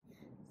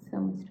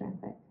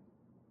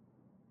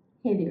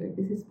Hey there,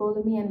 this is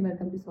Follow Me and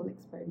welcome to Soul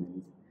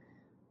Experiments.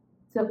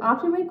 So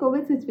after my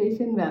COVID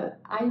situation, well,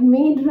 I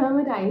may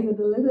dramatize it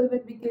a little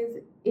bit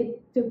because it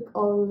took a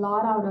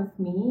lot out of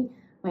me,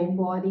 my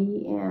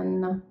body,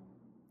 and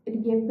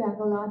it gave back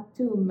a lot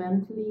too,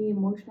 mentally,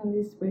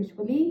 emotionally,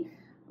 spiritually.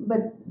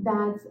 But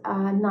that's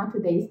not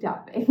today's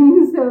topic.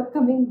 So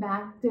coming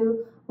back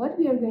to what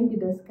we are going to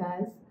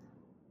discuss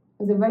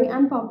is a very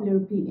unpopular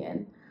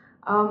opinion.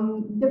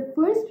 The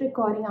first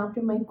recording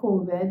after my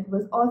COVID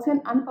was also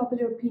an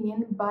unpopular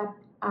opinion, but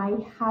I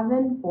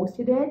haven't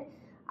posted it.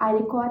 I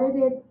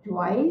recorded it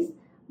twice,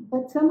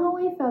 but somehow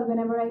I felt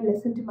whenever I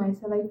listened to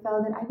myself, I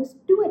felt that I was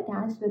too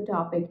attached to the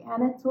topic.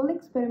 And at Soul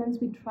Experiments,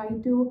 we try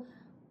to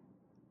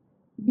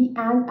be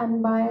as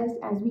unbiased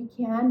as we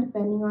can,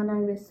 depending on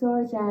our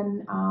research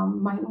and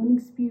my own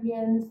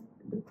experience,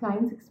 the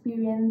client's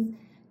experience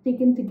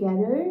taken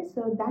together.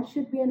 So that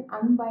should be an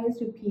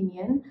unbiased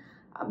opinion.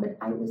 But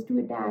I was too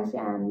attached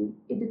and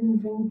it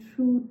didn't ring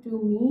true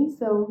to me.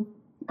 So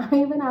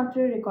even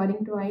after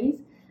recording twice,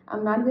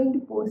 I'm not going to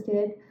post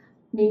it.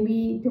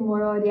 Maybe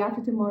tomorrow or day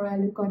after tomorrow, I'll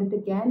record it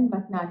again,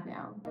 but not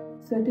now.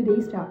 So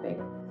today's topic,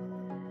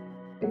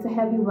 it's a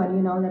heavy one,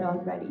 you know that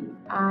already.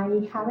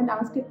 I haven't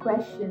asked a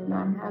question,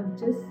 I have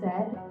just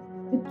said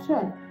the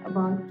truth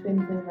about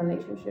twin flame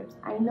relationships.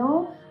 I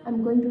know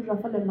I'm going to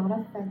ruffle a lot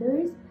of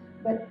feathers,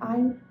 but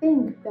I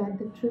think that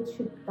the truth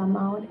should come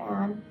out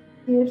and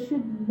there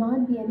should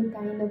not be any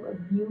kind of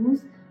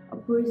abuse a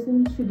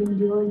person should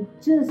endure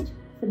just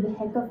for the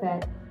heck of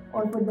it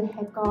or for the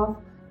heck of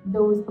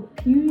those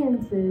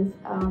appearances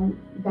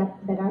that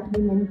are to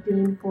be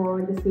maintained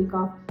for the sake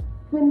of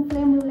twin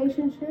flame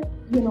relationship.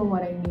 You know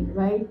what I mean,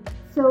 right?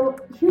 So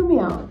hear me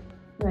out,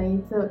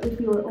 right? So if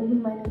you are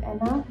open-minded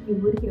enough, you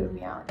would hear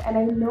me out. And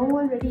I know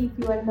already if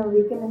you are an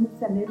awakened and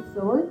centered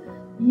soul,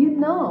 you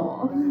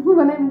know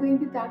what I'm going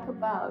to talk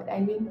about.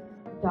 I mean,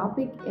 the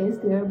topic is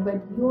there,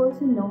 but you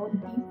also know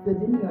deep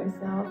within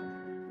yourself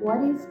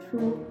what is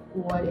true,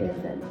 what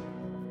isn't.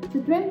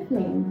 So twin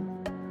flame,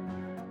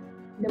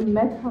 the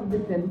myth of the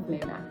twin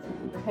flame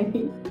actually,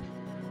 right?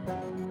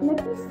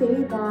 Let me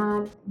say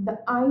that the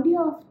idea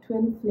of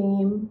twin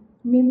flame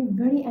may be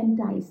very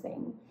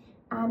enticing,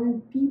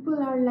 and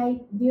people are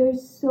like, they're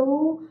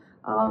so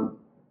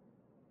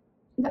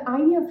the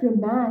idea of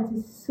romance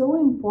is so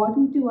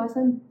important to us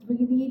on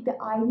 3D. The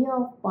idea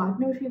of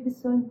partnership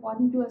is so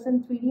important to us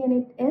on 3D, and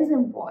it is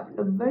important,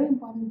 a very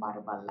important part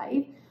of our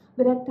life.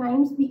 But at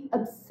times we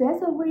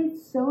obsess over it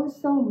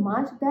so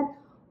much that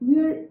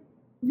we're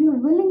we're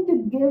willing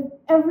to give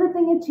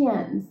everything a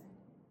chance,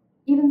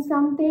 even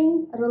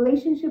something, a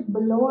relationship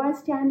below our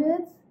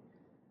standards,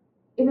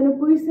 even a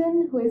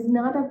person who is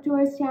not up to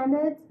our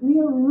standards, we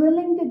are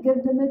willing to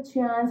give them a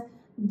chance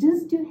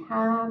just to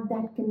have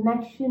that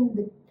connection,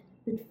 that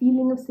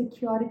feeling of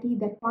security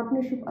that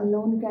partnership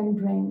alone can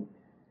bring.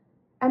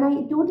 And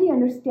I totally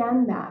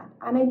understand that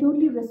and I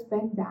totally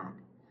respect that.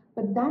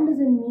 But that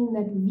doesn't mean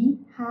that we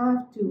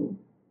have to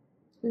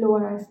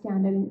lower our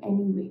standard in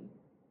any way.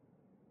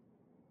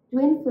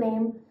 Twin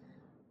flame,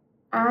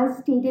 as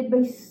stated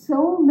by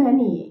so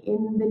many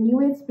in the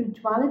New Age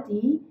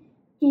spirituality,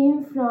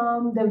 came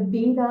from the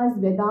Vedas,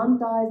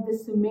 Vedantas, the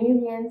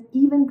Sumerians,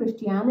 even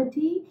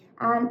Christianity.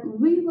 And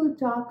we will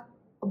talk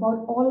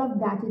about all of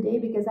that today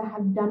because I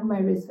have done my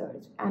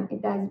research and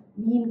it has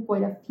been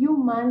quite a few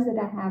months that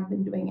I have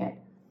been doing it.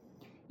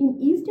 In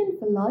Eastern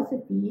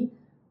philosophy,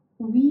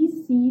 we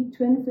see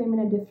twin flame in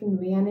a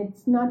different way, and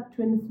it's not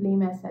twin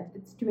flame as such,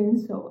 it's twin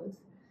souls.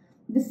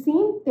 The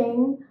same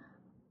thing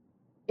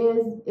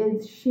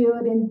is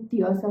shared in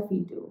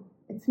theosophy too.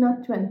 It's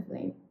not twin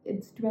flame,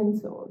 it's twin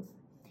souls.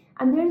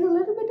 And there's a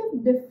little bit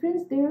of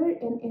difference there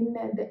in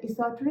the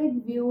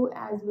esoteric view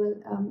as well,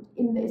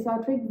 in the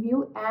esoteric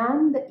view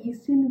and the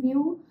Eastern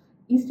view,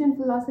 Eastern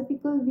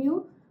philosophical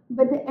view.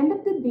 But at the end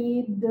of the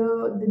day,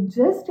 the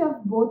gist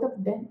of both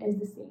of them is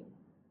the same.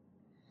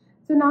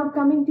 So now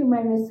coming to my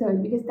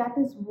research, because that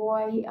is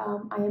why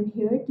I am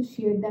here to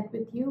share that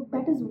with you.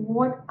 That is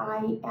what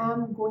I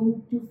am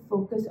going to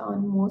focus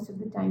on most of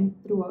the time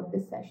throughout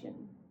this session.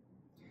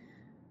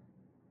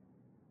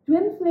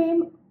 Twin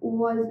flame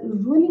was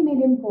really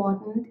made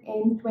important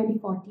in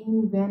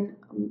 2014 when,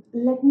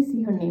 let me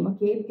see her name,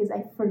 okay, because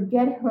I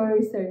forget her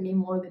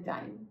surname all the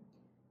time.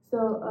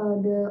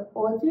 So the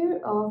author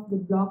of the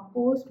blog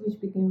post, which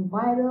became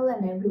viral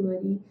and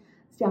everybody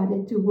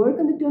started to work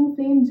on the twin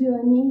flame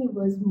journey,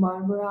 was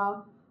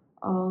Barbara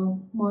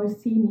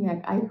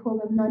Marciniak. I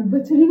hope I'm not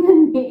butchering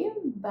her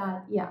name,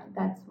 but yeah,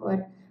 that's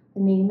what the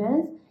name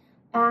is.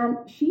 And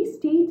she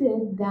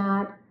stated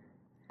that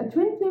a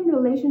twin flame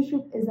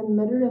relationship is a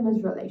mirror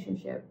image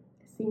relationship,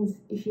 since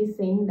she's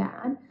saying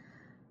that,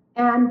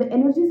 and the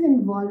energies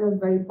involved are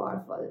very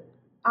powerful.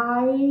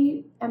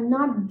 I am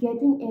not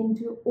getting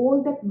into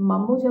all that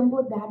mumbo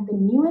jumbo that the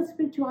newest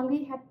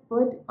spirituality had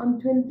put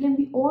on twin flame.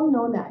 We all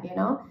know that, you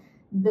know,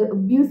 the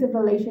abusive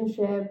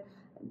relationship,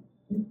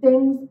 the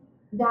things.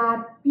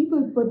 that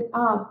people put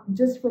up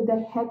just for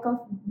the heck of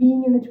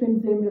being in a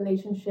twin flame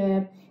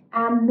relationship,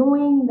 and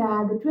knowing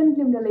that the twin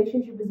flame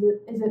relationship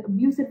is an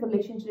abusive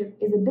relationship,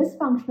 is a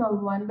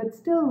dysfunctional one, but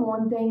still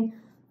wanting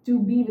to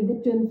be with the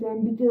twin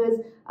flame because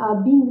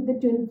being with the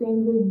twin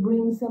flame will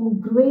bring some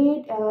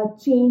great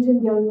change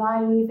in their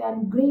life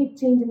and great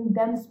change in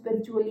them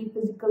spiritually,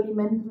 physically,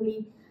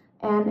 mentally,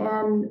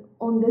 and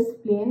on this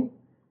plane.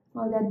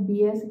 All that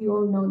BS, we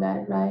all know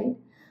that, right?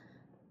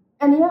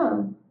 And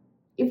yeah,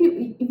 if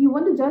you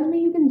want to judge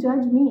me, you can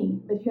judge me.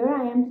 But here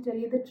I am to tell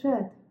you the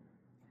truth.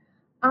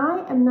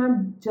 I am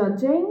not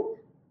judging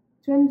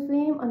twin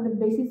flame on the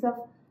basis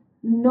of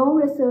no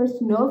research,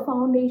 no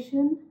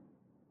foundation.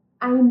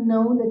 I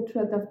know the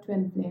truth of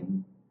twin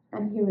flame,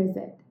 and here is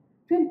it.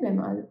 Twin flame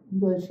are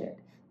bullshit,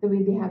 the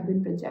way they have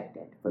been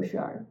projected, for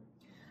sure.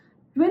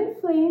 Twin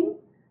flame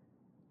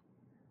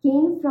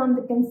came from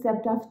the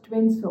concept of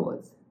twin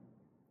souls.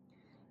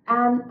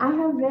 And I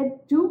have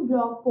read two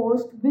blog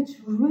posts which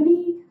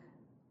really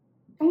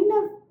kind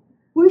of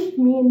pushed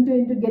me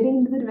into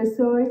getting into the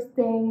research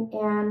thing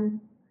and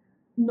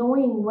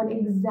knowing what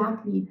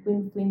exactly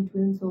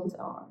twin souls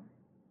are.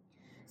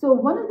 So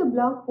one of the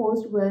blog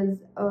posts was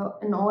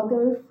an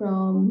author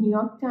from New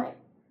York Times,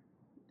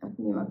 not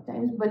New York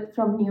Times, but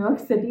from New York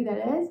City,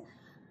 that is.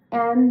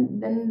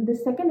 And then the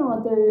second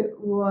author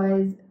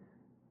was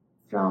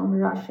from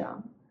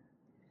Russia.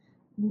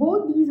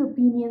 Both these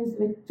opinions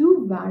were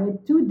too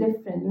varied, too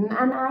different,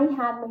 and I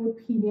had my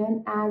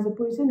opinion as a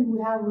person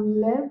who have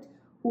lived,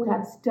 who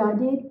have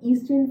studied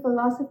Eastern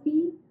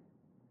philosophy,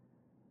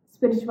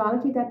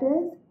 spirituality, that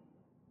is,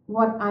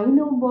 what I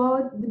know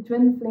about the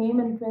twin flame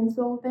and twin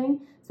soul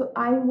thing. So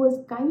I was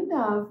kind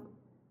of,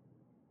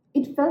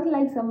 it felt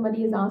like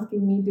somebody is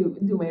asking me to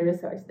do my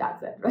research.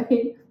 That's it,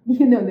 right?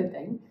 You know the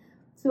thing.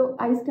 So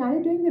I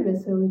started doing the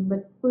research,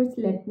 but first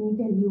let me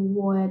tell you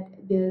what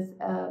this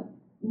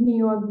New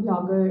York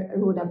blogger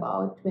wrote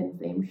about twin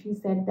flame. She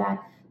said that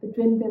the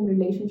twin flame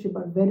relationship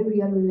are very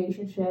real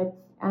relationship,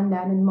 and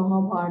that in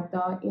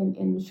Mahabharata,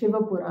 in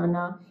Shiva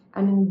Purana,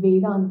 and in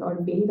Vedanta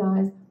or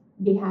Vedas,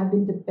 they have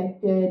been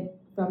depicted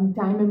from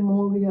time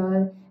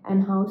immemorial,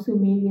 and how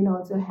Sumerian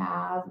also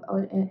have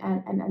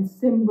an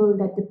symbol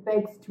that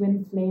depicts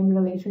twin flame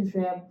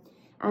relationship.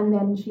 And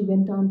then she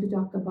went on to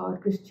talk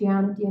about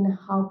Christianity and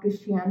how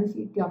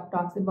Christianity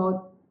talks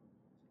about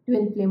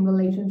twin flame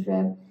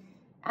relationship.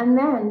 And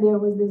then there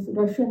was this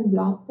Russian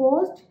blog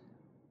post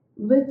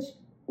which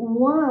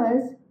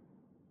was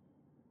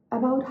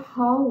about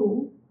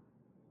how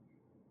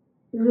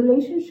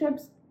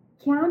relationships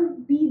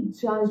can't be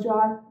judged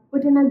or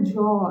put in a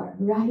jar,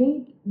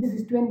 right? This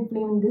is twin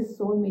flame, this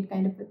soulmate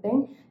kind of a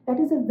thing. That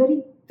is a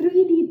very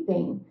 3D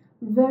thing,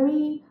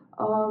 very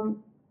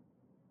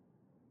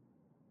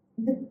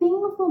the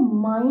thing of a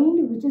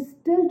mind which is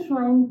still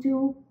trying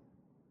to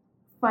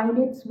find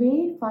its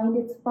way, find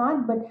its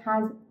path, but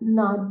has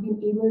not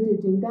been able to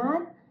do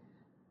that.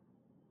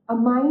 A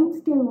mind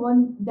still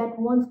that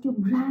wants to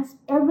grasp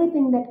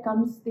everything that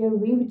comes their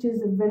way, which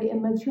is a very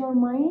immature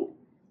mind.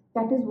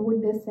 That is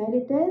what they said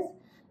it is.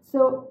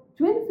 So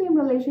twin flame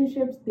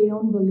relationships they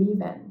don't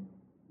believe in.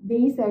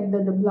 They said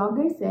that the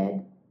blogger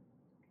said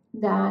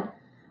that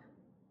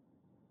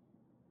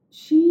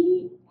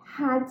she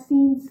had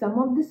seen some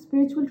of the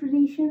spiritual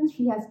traditions,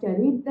 she has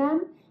studied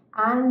them,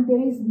 and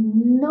there is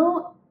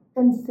no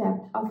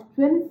concept of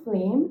twin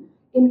flame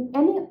in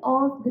any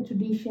of the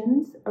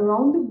traditions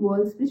around the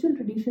world, spiritual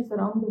traditions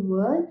around the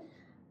world,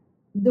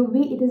 the way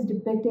it is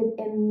depicted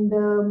in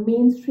the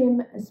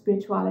mainstream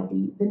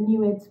spirituality, the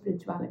new age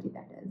spirituality,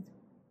 that is.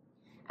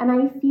 And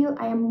I feel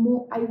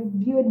I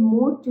veered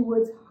more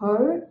towards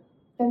her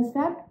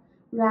concept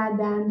rather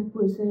than the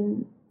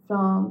person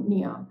from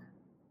New York.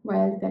 Well,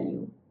 I'll tell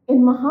you.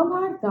 In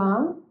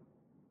Mahabharata,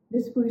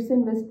 this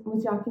person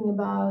was talking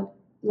about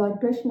Lord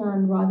Krishna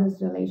and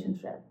Radha's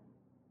relationship.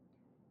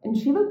 In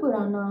Shiva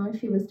Purana,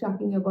 she was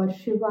talking about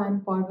Shiva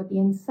and Parvati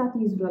and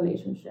Sati's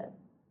relationship.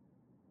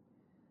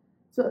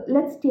 So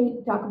let's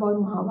talk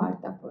about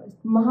Mahabharata first.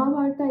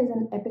 Mahabharata is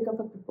an epic of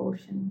a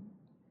proportion.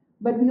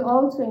 But we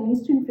also in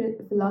Eastern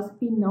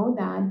philosophy know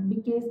that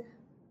because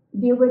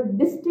there were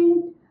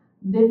distinct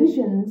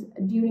divisions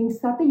during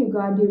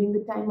Satyuga, during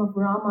the time of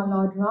Rama,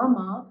 Lord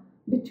Rama,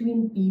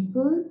 between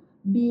people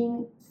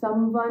being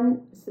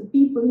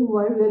people who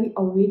are really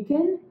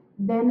awakened,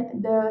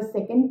 then the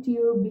second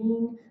tier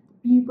being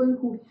people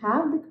who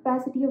have the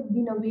capacity of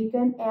being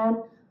awakened and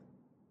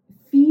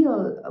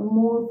feel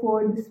more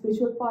for the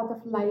spiritual path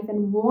of life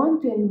and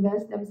want to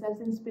invest themselves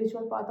in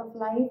spiritual path of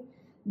life.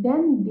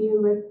 Then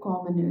there were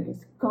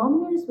commoners.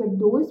 Commoners were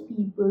those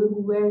people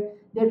who were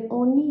there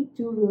only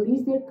to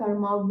release their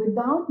karma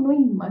without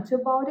knowing much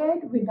about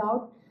it,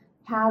 without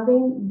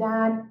having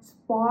that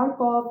spark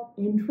of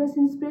interest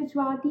in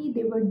spirituality.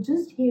 They were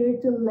just here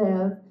to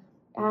live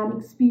and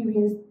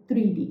experience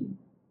 3D.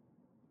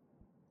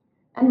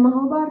 And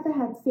Mahabharata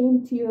had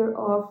same tier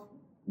of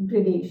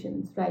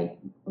gradations, right?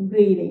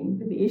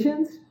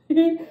 Gradations,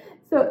 right?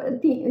 So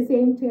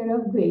same tier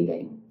of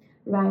grading,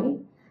 right?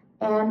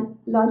 And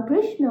Lord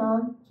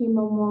Krishna came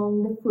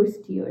among the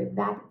first tier,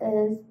 that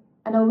is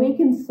an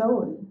awakened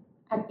soul.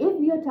 And if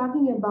we are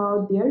talking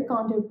about their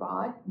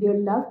counterpart, their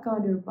love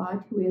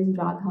counterpart, who is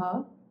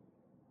Radha,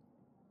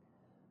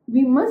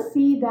 we must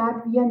see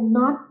that we are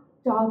not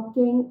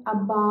talking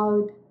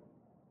about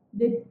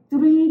the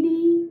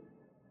 3D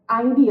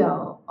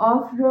idea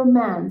of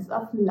romance,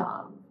 of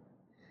love.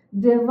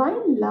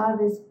 Divine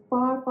love is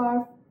far,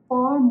 far,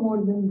 far more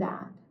than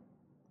that.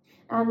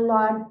 And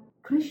Lord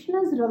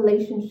Krishna's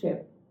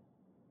relationship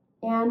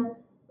and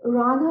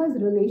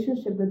Radha's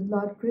relationship with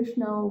Lord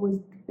Krishna was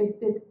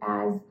depicted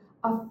as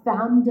a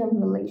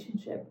fandom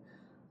relationship.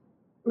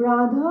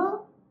 Radha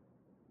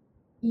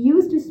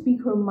used to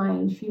speak her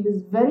mind. She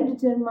was very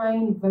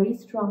determined, very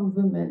strong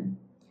woman.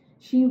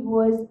 She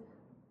was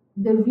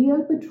the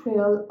real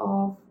portrayal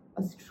of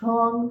a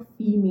strong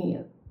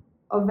female,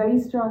 a very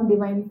strong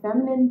divine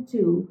feminine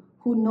too,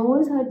 who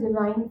knows her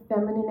divine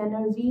feminine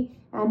energy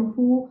and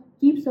who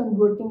keeps on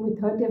working with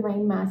her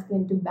divine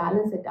masculine to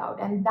balance it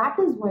out. And that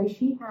is why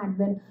she had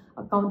been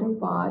a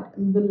counterpart,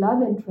 the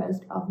love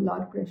interest of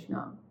Lord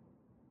Krishna.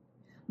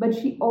 But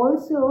she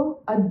also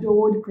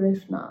adored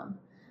Krishna.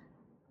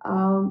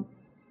 Um,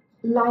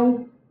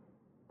 like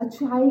a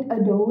child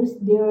adores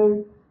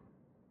their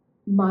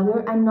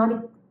mother. I'm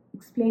not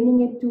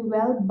explaining it too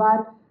well,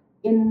 but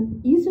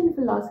in Eastern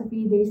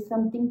philosophy, there's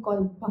something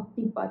called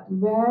bhakti path,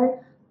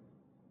 where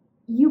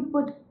you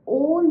put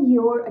all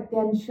your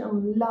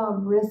attention,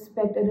 love,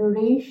 respect,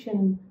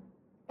 adoration,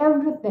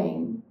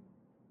 everything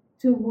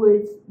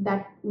towards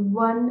that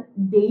one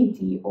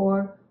deity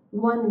or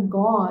one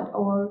god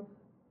or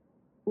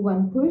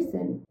one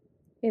person.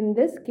 In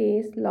this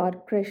case,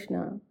 Lord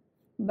Krishna.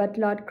 But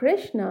Lord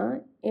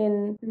Krishna,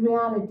 in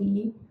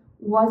reality,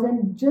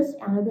 wasn't just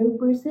another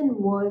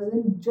person,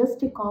 wasn't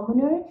just a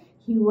commoner,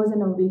 he was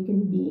an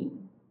awakened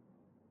being.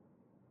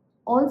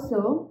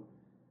 Also,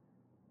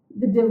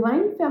 the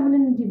divine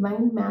feminine and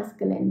divine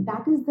masculine,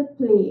 that is the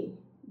play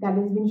that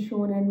has been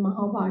shown in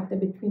Mahabharata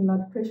between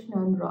Lord Krishna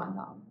and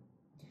Radha.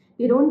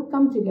 They don't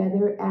come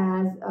together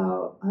as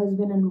a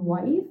husband and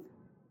wife,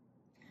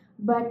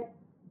 but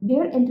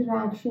their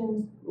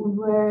interactions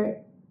were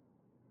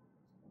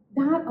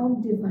that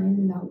of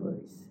divine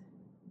lovers,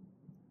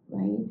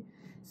 right?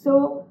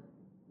 So,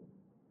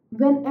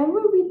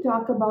 whenever we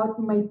talk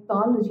about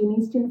mythology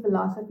in Eastern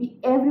philosophy,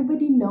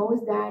 everybody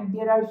knows that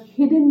there are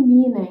hidden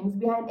meanings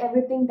behind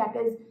everything that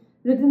is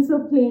written so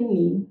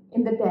plainly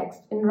in the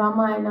text, in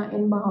Ramayana,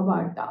 in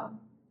Mahabharata.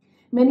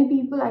 Many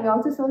people, I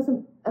also saw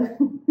some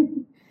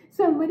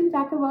somebody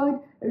talk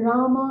about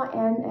Rama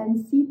and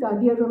Sita,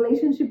 their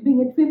relationship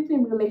being a twin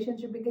flame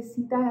relationship because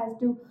Sita has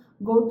to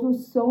go through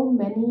so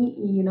many,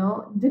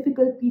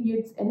 difficult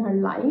periods in her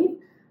life.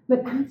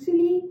 But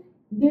actually,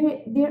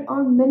 there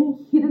are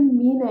many hidden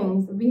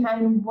meanings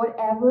behind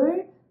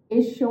whatever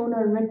is shown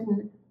or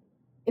written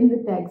in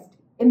the text,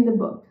 in the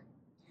book.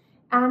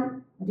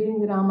 And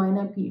during the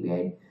Ramayana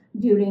period,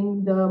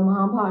 during the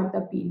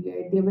Mahabharata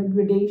period, there were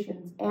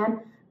gradations. And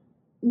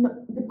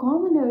the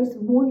commoners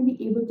won't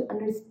be able to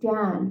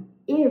understand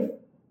if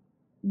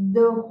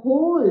the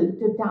whole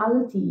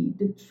totality,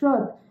 the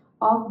truth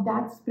of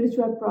that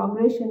spiritual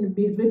progression will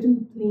be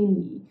written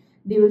plainly.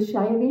 They will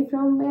shy away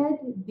from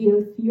it,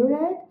 they'll fear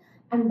it,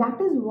 and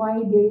that is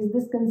why there is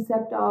this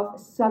concept of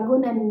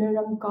Sagun and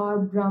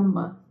Nirankar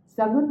Brahma.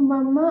 Sagun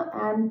Brahma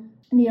and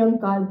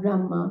Nirankar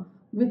Brahma,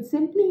 which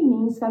simply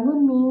means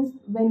Sagun means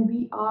when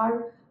we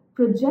are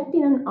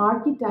projecting an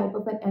archetype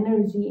of an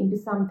energy into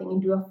something,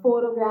 into a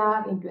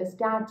photograph, into a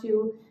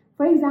statue.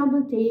 For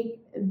example, take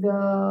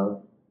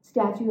the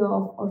statue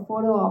of or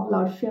photo of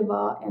Lord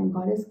Shiva and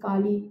Goddess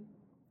Kali.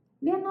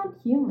 They are not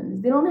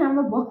humans, they don't have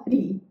a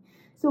body.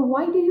 So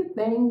why do you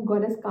think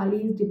Goddess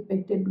Kali is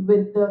depicted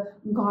with the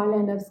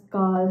garland of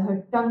skull,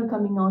 her tongue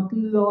coming out,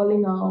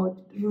 lolling out,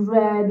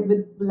 red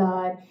with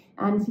blood,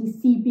 and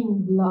she's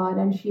seeping blood,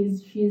 and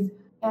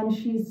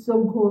she's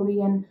so gory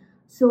and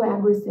so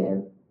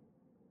aggressive?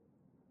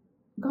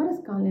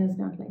 Goddess Kali is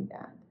not like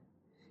that.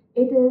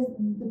 It is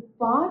the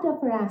part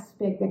of her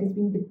aspect that is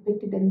being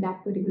depicted in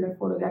that particular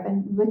photograph,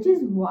 and which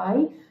is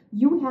why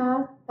you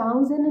have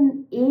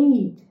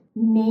 1008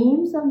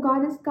 names of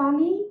Goddess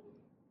Kali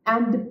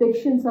and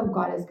depictions of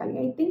Goddess Kali.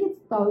 I think it's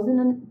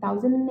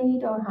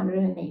 1008 or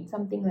 108,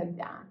 something like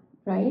that,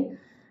 right?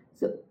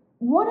 So,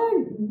 what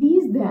are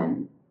these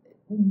then?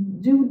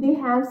 Do they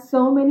have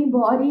so many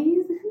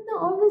bodies? No,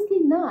 obviously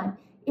not.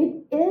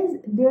 It is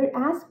their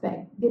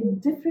aspect, the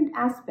different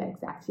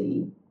aspects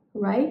actually,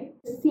 right?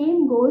 The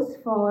same goes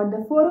for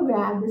the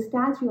photograph, the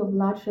statue of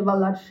Lord Shiva.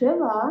 Lord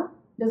Shiva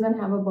doesn't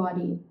have a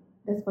body,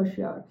 that's for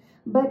sure.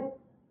 But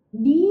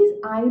these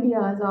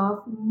ideas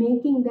of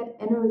making that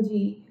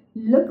energy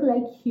look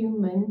like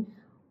human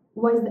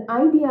was the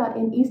idea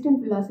in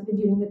Eastern philosophy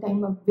during the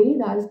time of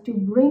Vedas to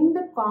bring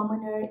the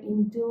commoner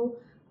into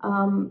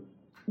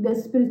the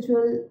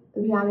spiritual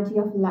reality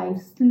of life.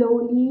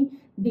 Slowly,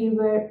 they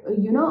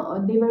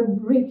were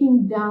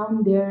breaking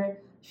down their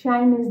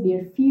shyness,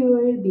 their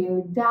fear,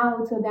 their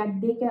doubt, so that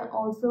they can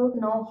also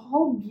know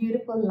how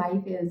beautiful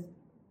life is,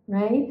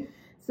 right?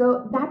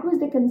 So that was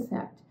the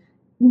concept.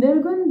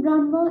 Nirgun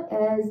Brahma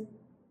is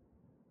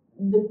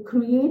the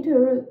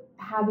creator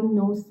having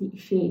no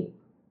shape.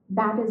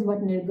 That is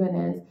what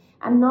Nirgun is.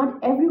 And not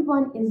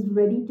everyone is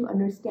ready to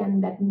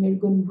understand that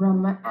Nirgun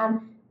Brahma.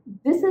 And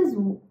this is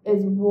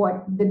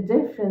what the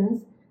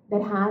difference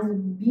that has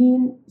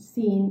been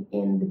seen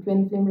in the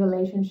twin flame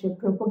relationship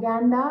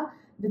propaganda,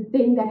 the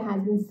thing that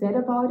has been said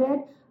about it,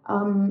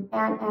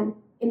 and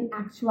in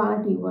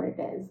actuality, what it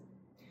is.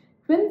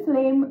 Twin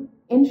flame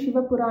in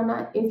Shiva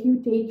Purana, if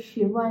you take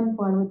Shiva and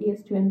Parvati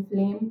as twin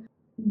flame,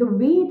 the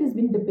way it has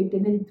been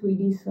depicted in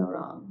 3D is so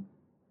wrong.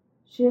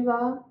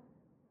 Shiva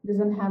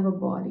doesn't have a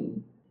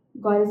body.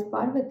 Goddess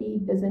Parvati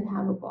doesn't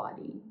have a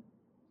body.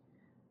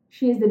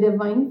 She is the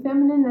divine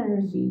feminine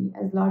energy,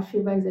 as Lord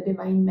Shiva is the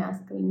divine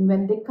masculine.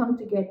 When they come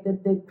together,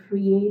 they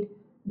create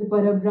the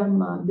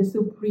Parabrahma, the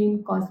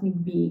supreme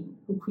cosmic being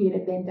who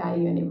created the entire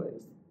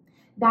universe.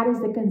 That is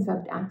the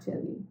concept,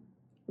 actually,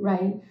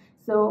 right?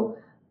 So,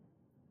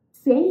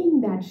 saying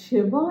that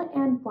Shiva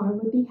and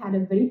Parvati had a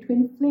very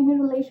twin flame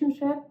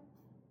relationship,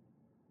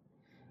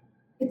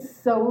 it's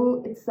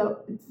so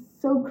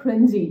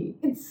cringy.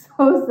 It's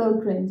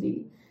so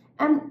cringy.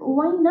 And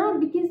why not?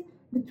 Because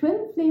the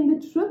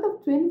truth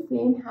of twin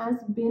flame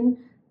has been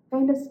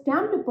kind of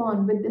stamped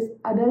upon with this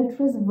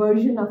adulterous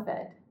version of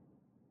it,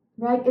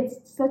 right? It's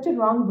such a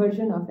wrong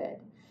version of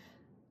it.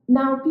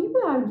 Now,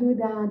 people argue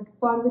that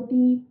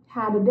Parvati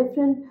had a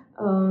different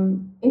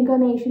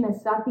incarnation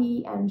as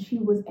Sati and she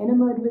was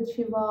enamored with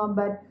Shiva,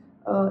 but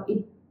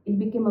it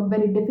became a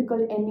very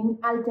difficult ending.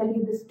 I'll tell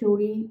you the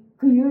story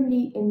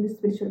clearly in the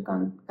spiritual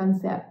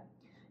concept.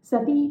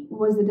 Sati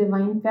was the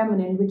divine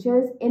feminine, which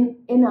is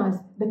in us,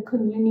 the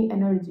Kundalini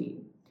energy.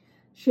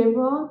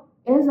 Shiva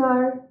is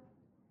our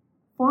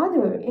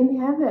father in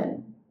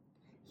heaven.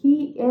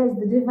 He is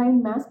the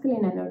divine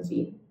masculine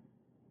energy.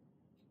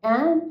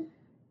 And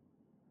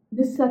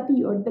the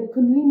sati or the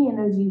kundalini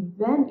energy,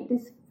 when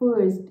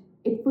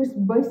it first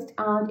bursts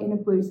out in a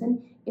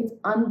person, it's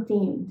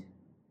untamed,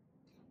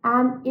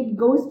 and it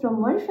goes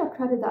from one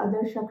chakra to the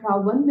other chakra,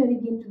 one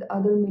meridian to the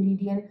other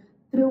meridian,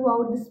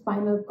 throughout the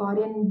spinal cord,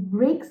 and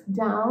breaks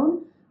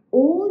down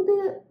all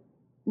the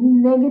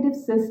negative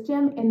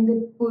system in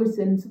the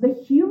person. So the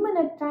human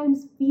at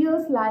times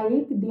feels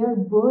like they are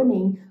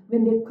burning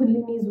when their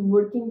kundalini is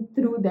working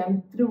through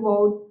them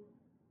throughout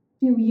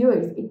few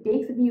years. It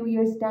takes a few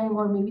years time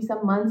or maybe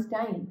some months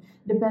time,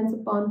 depends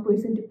upon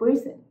person to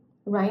person,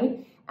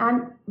 right?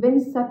 And when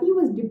Sati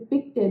was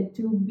depicted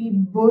to be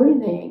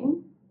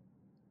burning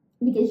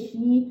because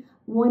she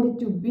wanted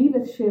to be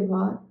with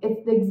Shiva,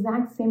 it's the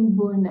exact same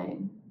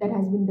burning that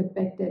has been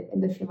depicted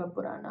in the Shiva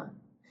Purana.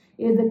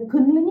 It is the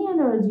Kundalini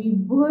energy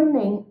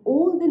burning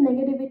all the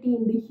negativity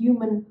in the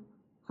human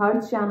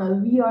heart channel,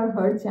 we are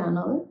heart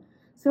channel,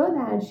 so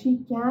that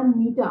she can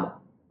meet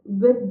up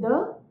with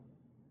the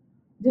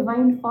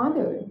divine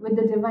father, with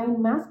the divine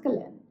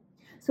masculine,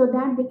 so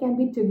that they can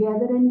be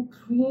together and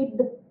create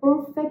the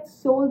perfect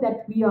soul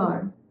that we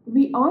are.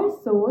 We are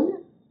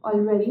soul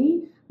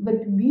already,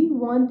 but we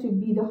want to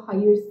be the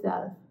higher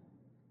self,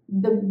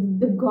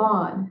 the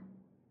God,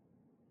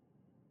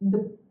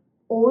 the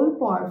all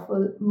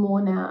powerful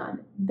monad.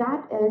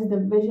 That is the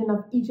vision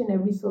of each and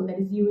every soul, that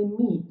is you and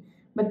me.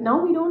 But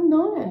now we don't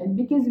know it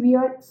because we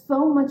are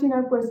so much in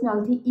our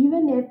personality,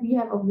 even if we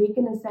have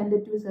awakened and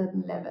ascended to a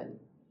certain level.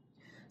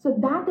 So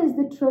that is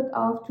the truth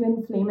of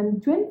twin flame.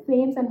 And twin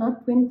flames are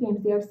not twin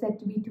flames, they are said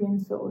to be twin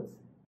souls.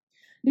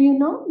 Do you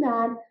know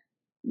that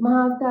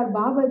Mahavatar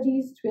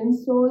Babaji's twin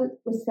soul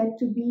was said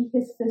to be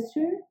his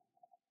sister?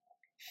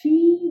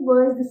 She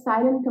was the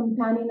silent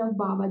companion of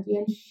Babaji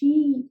and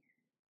she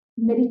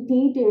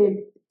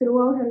meditated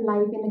throughout her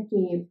life in a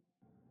cave.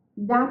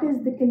 That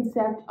is the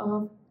concept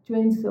of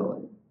twin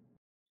soul.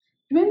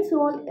 Twin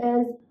soul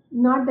is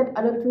not that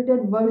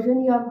adulterated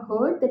version you have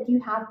heard that you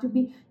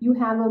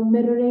have a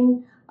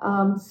mirroring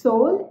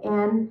soul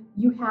and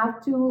you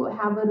have to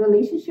have a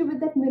relationship with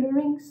that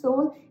mirroring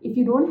soul. If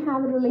you don't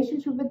have a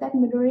relationship with that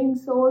mirroring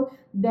soul,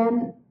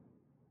 then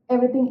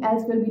everything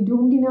else will be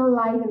doomed in your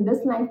life, in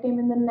this lifetime,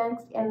 in the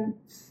next. And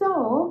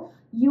so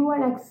you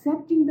are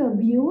accepting the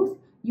abuse,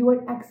 you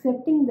are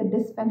accepting the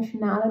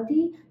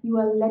dysfunctionality, you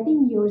are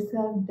letting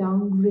yourself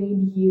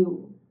downgrade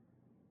you.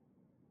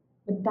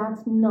 But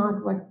that's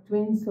not what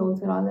twin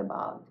souls are all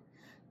about.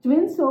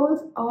 Twin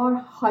souls are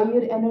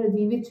higher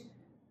energy, which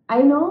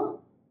I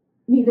know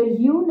neither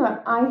you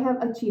nor I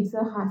have achieved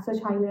such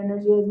higher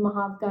energy as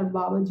Mahavatar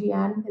Babaji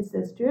and his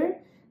sister.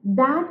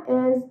 That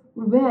is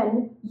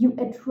when you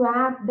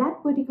attract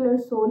that particular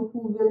soul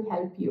who will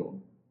help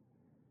you.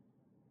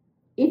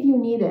 If you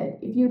need it,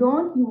 if you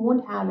don't, you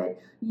won't have it.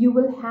 You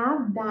will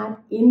have that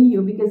in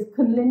you because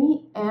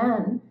Kundalini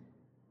and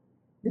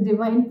the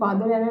divine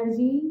father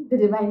energy, the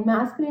divine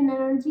masculine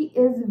energy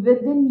is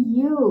within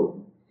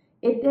you.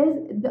 It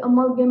is the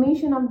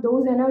amalgamation of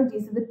those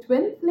energies. The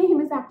twin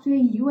flame is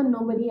actually you and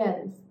nobody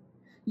else.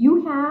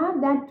 You have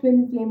that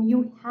twin flame.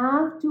 You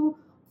have to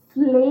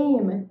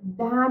flame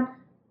that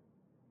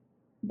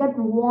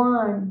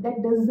want,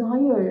 that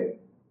desire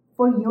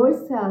for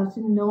yourself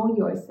to know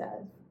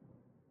yourself.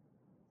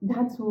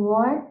 That's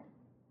what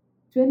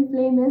twin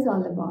flame is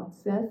all about,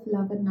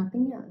 self-love and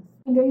nothing else.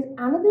 And there is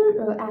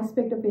another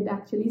aspect of it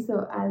actually,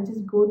 so I'll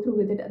just go through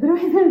with it,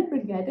 otherwise I'll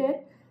forget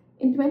it.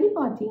 In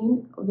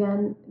 2014,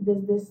 when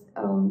this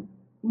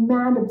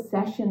mad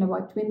obsession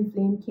about twin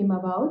flame came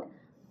about,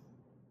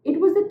 it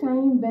was a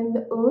time when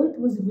the earth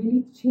was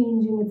really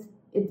changing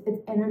its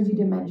energy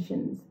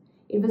dimensions.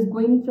 It was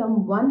going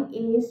from one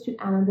age to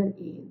another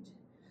age.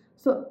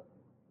 So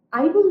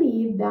I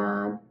believe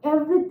that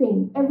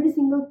everything, every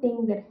single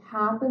thing that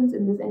happens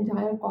in this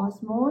entire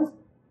cosmos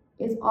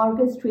is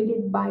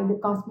orchestrated by the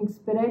cosmic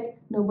spirit,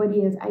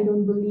 nobody else. I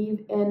don't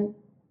believe in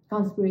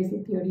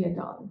conspiracy theory at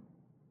all.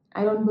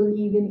 I don't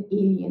believe in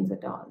aliens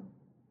at all.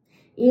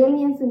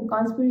 Aliens and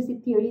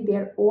conspiracy theory,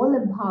 they're all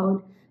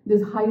about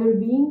those higher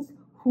beings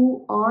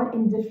who are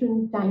in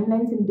different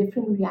timelines, in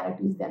different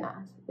realities than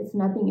us. It's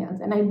nothing else.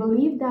 And I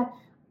believe that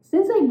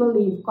since I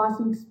believe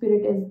cosmic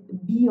spirit is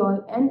be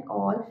all and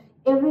all,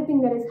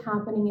 everything that is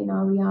happening in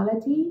our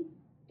reality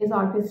is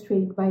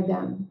orchestrated by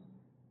them.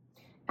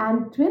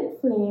 And twin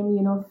flame,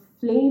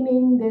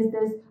 flaming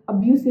this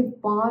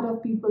abusive part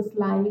of people's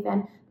life,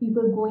 and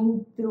people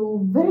going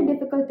through very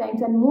difficult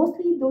times, and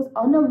mostly those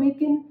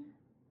unawakened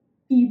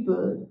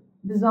people,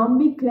 the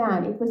zombie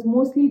clan, it was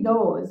mostly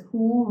those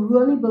who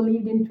really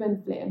believed in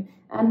twin flame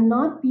and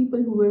not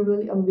people who were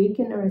really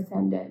awakened or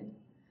ascended.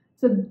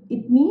 So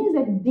it means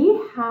that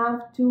they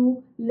have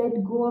to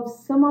let go of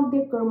some of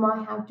their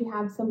karma, have to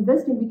have some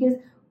wisdom, because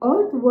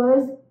earth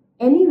was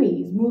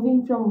anyways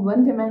moving from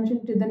one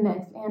dimension to the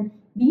next, and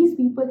these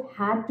people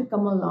had to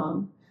come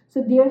along.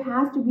 So there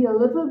has to be a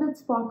little bit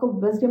spark of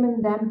wisdom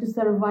in them to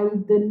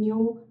survive the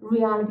new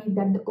reality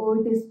that the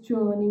earth is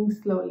churning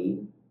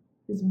slowly,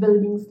 is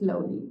building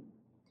slowly.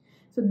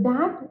 So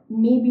that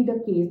may be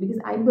the case, because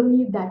I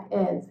believe that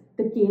is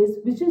the case,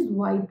 which is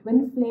why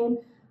twin flame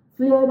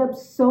flared up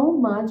so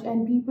much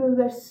and people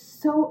were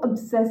so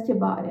obsessed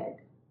about it.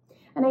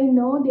 And I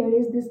know there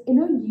is this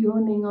inner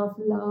yearning of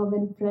love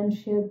and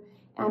friendship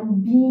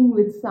and being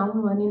with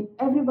someone in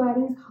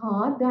everybody's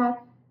heart that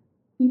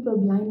people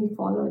blindly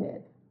followed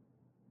it.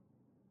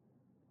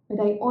 But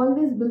I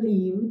always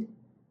believed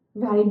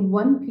that in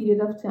one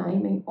period of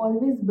time, I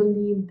always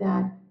believed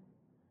that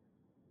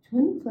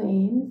twin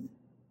flames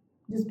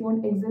just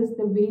don't exist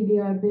the way they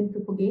are being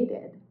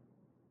propagated.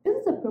 This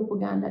is a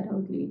propaganda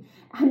totally.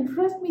 And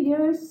trust me,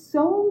 there are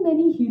so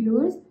many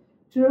healers,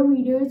 tarot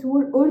readers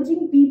who are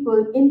urging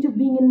people into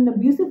being in an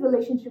abusive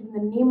relationship in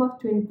the name of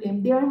twin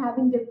flame. They are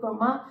having their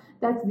karma,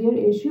 that's their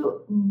issue.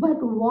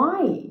 But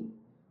why?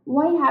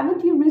 Why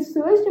haven't you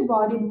researched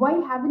about it? Why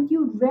haven't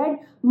you read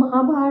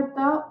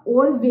Mahabharata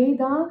or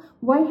Veda?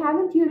 Why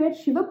haven't you read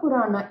Shiva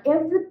Purana?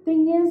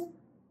 Everything is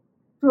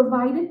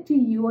provided to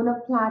you on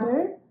a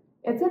platter.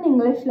 It's an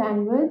English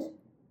language.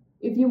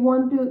 If you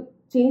want to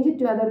change it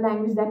to other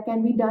language, that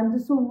can be done.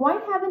 So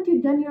why haven't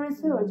you done your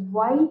research?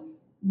 Why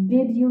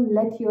did you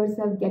let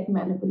yourself get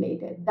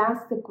manipulated?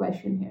 That's the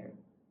question here.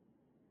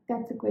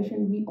 That's the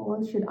question we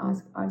all should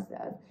ask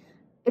ourselves.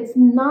 It's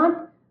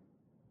not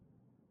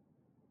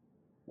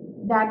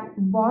that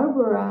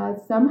Barbara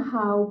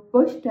somehow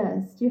pushed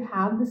us to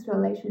have this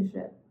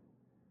relationship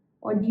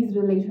or these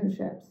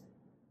relationships,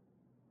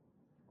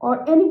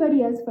 or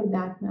anybody else for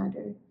that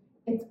matter.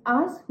 It's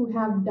us who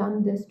have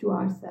done this to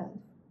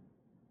ourselves.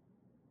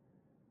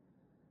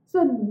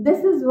 So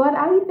this is what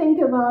I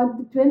think about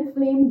the twin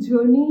flame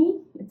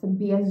journey. It's a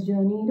BS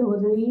journey,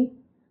 totally.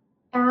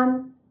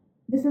 And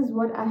this is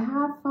what I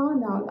have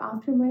found out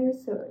after my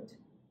research.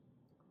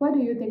 What do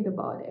you think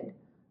about it?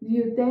 Do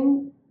you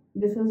think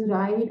this is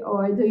right,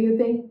 or do you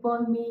think,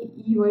 Palmi,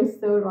 you are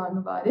so wrong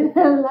about it?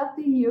 I'd love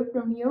to hear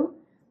from you.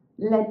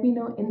 Let me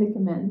know in the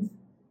comments.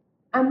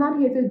 I'm not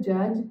here to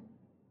judge,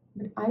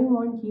 but I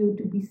want you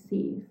to be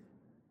safe.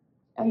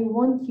 I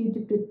want you to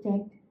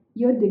protect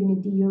your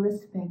dignity, your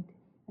respect,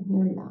 and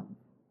your love.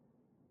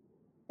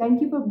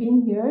 Thank you for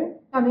being here.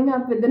 Coming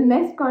up with the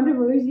next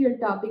controversial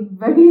topic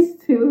very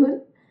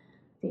soon.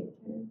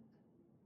 Take care.